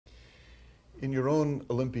In your own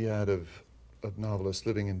Olympiad of novelists,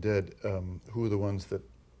 living and dead, who are the ones that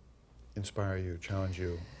inspire you, challenge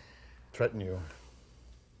you, threaten you?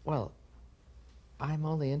 Well, I'm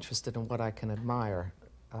only interested in what I can admire,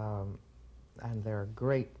 and there are a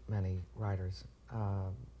great many writers.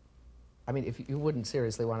 I mean, if you wouldn't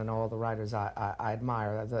seriously want to know all the writers I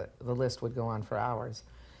admire, the list would go on for hours.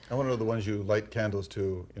 I want to know the ones you light candles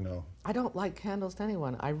to, you know. I don't light candles to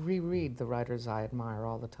anyone. I reread the writers I admire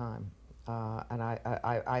all the time. And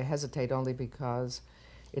I hesitate only because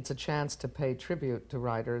it's a chance to pay tribute to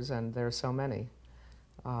writers, and there are so many.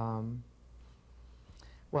 Well,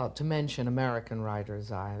 to mention American writers,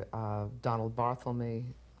 Donald Barthelme,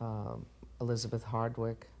 Elizabeth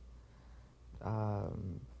Hardwick,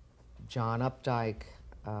 John Updike,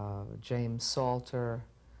 James Salter.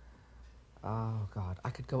 Oh, God, I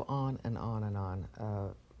could go on and on and on.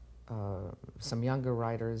 Some younger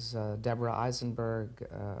writers, Deborah Eisenberg,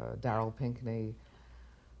 Darrell Pinckney.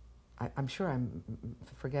 I'm sure I'm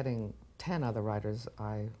forgetting 10 other writers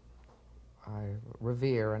I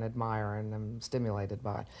revere and admire and am stimulated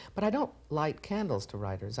by. But I don't light candles to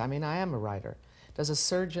writers. I mean, I am a writer. Does a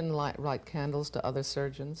surgeon light candles to other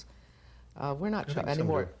surgeons? We're not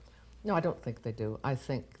anymore. No, I don't think they do. I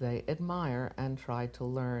think they admire and try to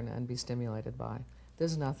learn and be stimulated by.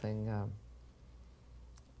 There's nothing...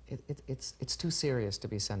 It's too serious to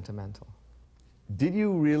be sentimental. Did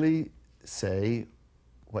you really say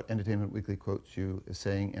what Entertainment Weekly quotes you as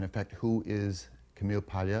saying, in effect, who is Camille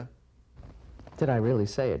Paglia? Did I really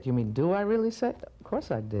say it? You mean, do I really say it? Of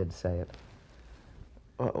course I did say it.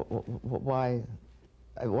 Why?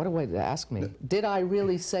 What a way to ask me. Did I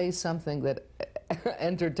really say something that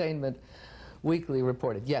Entertainment Weekly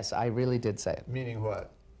reported? Yes, I really did say it. Meaning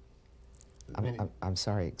what? I'm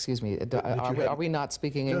sorry, excuse me. Are we not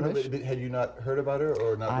speaking English? No, had you not heard about her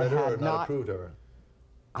or not read her or not approved of her?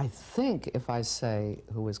 I think if I say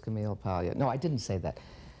who is Camille Paglia... No, I didn't say that.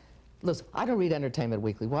 Listen, I don't read Entertainment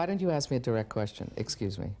Weekly. Why don't you ask me a direct question?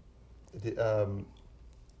 Excuse me. Had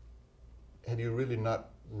you really not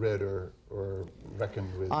read or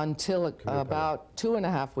reckoned with Until about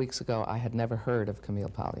 2.5 weeks ago, I had never heard of Camille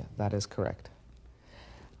Paglia. That is correct.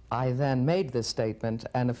 I then made this statement,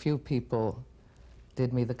 and a few people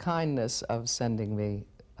did me the kindness of sending me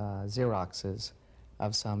Xeroxes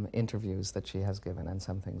of some interviews that she has given and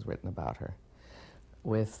some things written about her,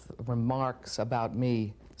 with remarks about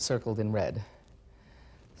me circled in red.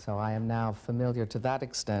 So I am now familiar to that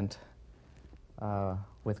extent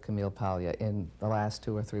with Camille Paglia in the last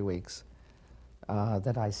 2 or 3 weeks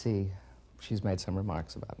that I see she's made some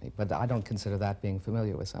remarks about me. But I don't consider that being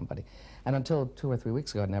familiar with somebody. And until 2 or 3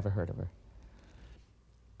 weeks ago, I'd never heard of her.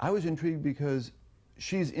 I was intrigued because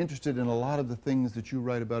she's interested in a lot of the things that you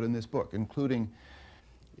write about in this book, including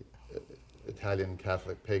Italian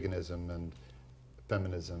Catholic paganism and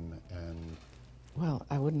feminism and... Well,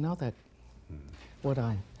 I wouldn't know that, would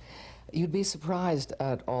I? You'd be surprised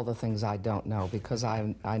at all the things I don't know, because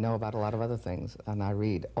I know about a lot of other things, and I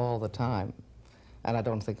read all the time. And I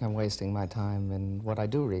don't think I'm wasting my time in what I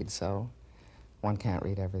do read, so one can't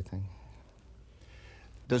read everything.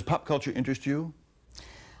 Does pop culture interest you?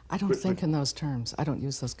 I don't think in those terms. I don't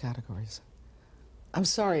use those categories. I'm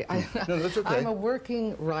sorry. No, that's okay. I'm a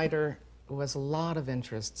working writer who has a lot of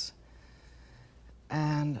interests.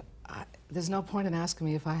 And there's no point in asking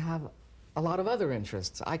me if I have a lot of other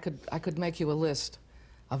interests. I could make you a list,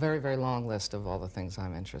 a very, very long list of all the things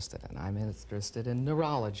I'm interested in. I'm interested in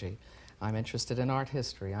neurology. I'm interested in art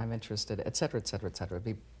history. I'm interested, et cetera, et cetera, et cetera. It'd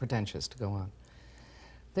be pretentious to go on.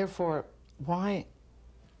 Therefore, why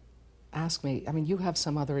ask me? I mean, you have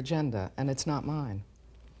some other agenda, and it's not mine.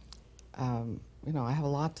 You know, I have a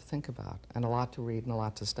lot to think about, and a lot to read, and a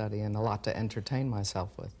lot to study, and a lot to entertain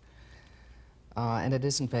myself with. And it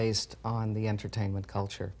isn't based on the entertainment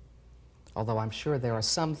culture. Although I'm sure there are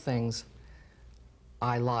some things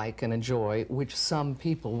I like and enjoy, which some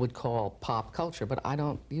people would call pop culture, but I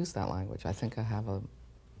don't use that language. I think I have a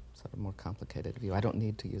sort of more complicated view. I don't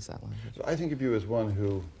need to use that language. So I think of you as one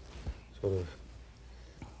who sort of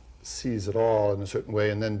sees it all in a certain way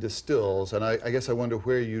and then distills, and I guess I wonder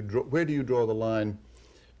where do you draw the line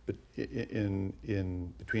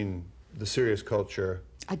between the serious culture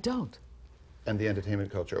I don't. and the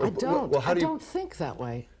entertainment culture? I don't. Well, how I do you... don't think that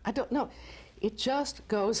way. I don't know. It just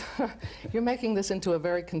goes, you're making this into a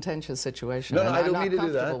very contentious situation. No, and I don't I'm mean to not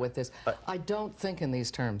do that. comfortable with this. I don't think in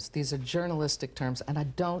these terms. These are journalistic terms, and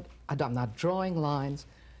I'm not drawing lines.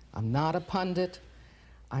 I'm not a pundit.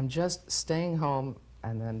 I'm just staying home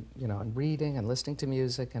and then, you know, and reading and listening to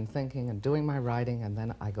music and thinking and doing my writing, and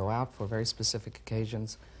then I go out for very specific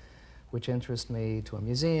occasions which interest me, to a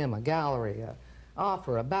museum, a gallery,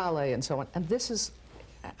 opera, ballet, and so on. And this is,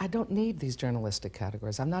 I don't need these journalistic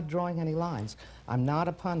categories. I'm not drawing any lines. I'm not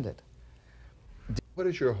a pundit. What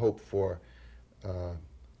is your hope for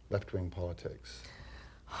left-wing politics?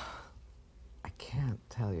 I can't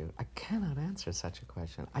tell you. I cannot answer such a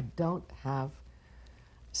question. I don't have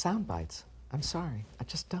sound bites. I'm sorry. I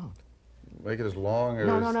just don't. Make it as long or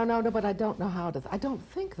No, but I don't know how to. I don't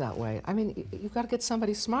think that way. I mean, you've got to get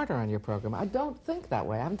somebody smarter on your program. I don't think that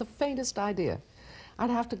way. I haven't the faintest idea. I'd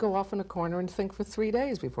have to go off in a corner and think for 3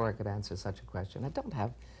 days before I could answer such a question. I don't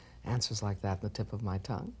have answers like that in the tip of my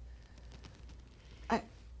tongue.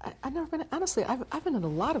 I've never been, honestly, I've been in a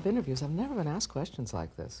lot of interviews. I've never been asked questions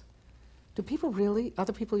like this. Do people really,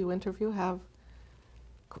 other people you interview, have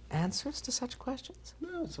answers to such questions?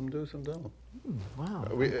 No, some do, some don't. Wow.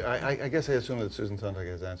 I guess I assume that Susan Sontag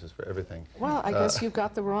has answers for everything. Well, I guess you've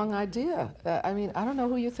got the wrong idea. I mean, I don't know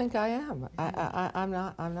who you think I am. I'm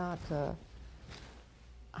not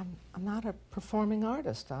a performing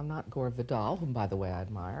artist. I'm not Gore Vidal, whom, by the way, I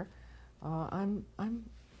admire. I'm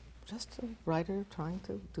just a writer trying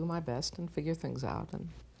to do my best and figure things out, and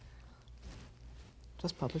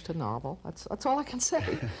just published a novel. That's all I can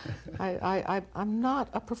say. I'm not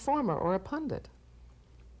a performer or a pundit.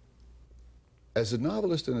 As a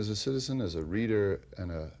novelist and as a citizen, as a reader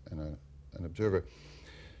and an observer,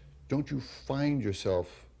 don't you find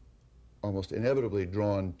yourself almost inevitably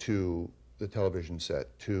drawn to the television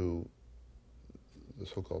set, to the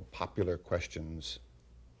so-called popular questions,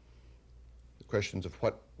 the questions of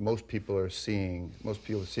what most people are seeing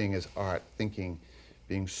as art, thinking,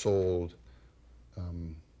 being sold?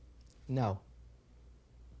 No.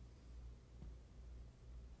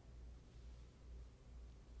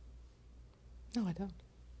 No, I don't.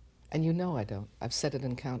 And you know I don't. I've said it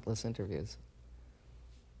in countless interviews.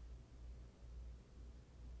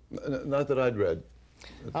 Not that I'd read.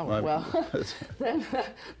 Oh, well, then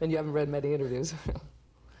you haven't read many interviews.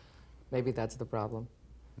 Maybe that's the problem.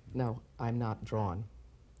 No, I'm not drawn.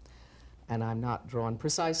 And I'm not drawn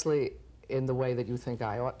precisely in the way that you think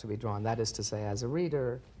I ought to be drawn. That is to say, as a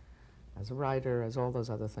reader, as a writer, as all those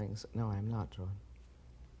other things. No, I'm not drawn.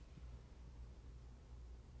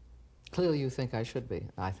 Clearly you think I should be.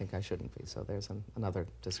 I think I shouldn't be, so there's another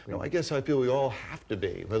disagreement. No, I guess I feel we all have to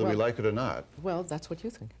be, whether we like it or not. Well, that's what you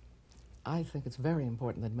think. I think it's very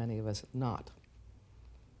important that many of us not.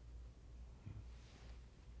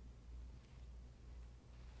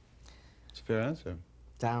 It's a fair answer.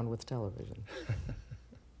 Down with television.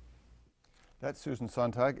 That's Susan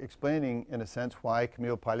Sontag explaining, in a sense, why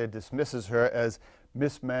Camille Paglia dismisses her as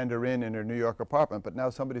Miss Mandarin in her New York apartment. But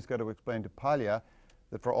now somebody's got to explain to Paglia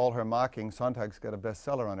that for all her mocking, Sontag's got a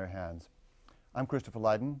bestseller on her hands. I'm Christopher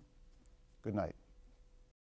Lydon. Good night.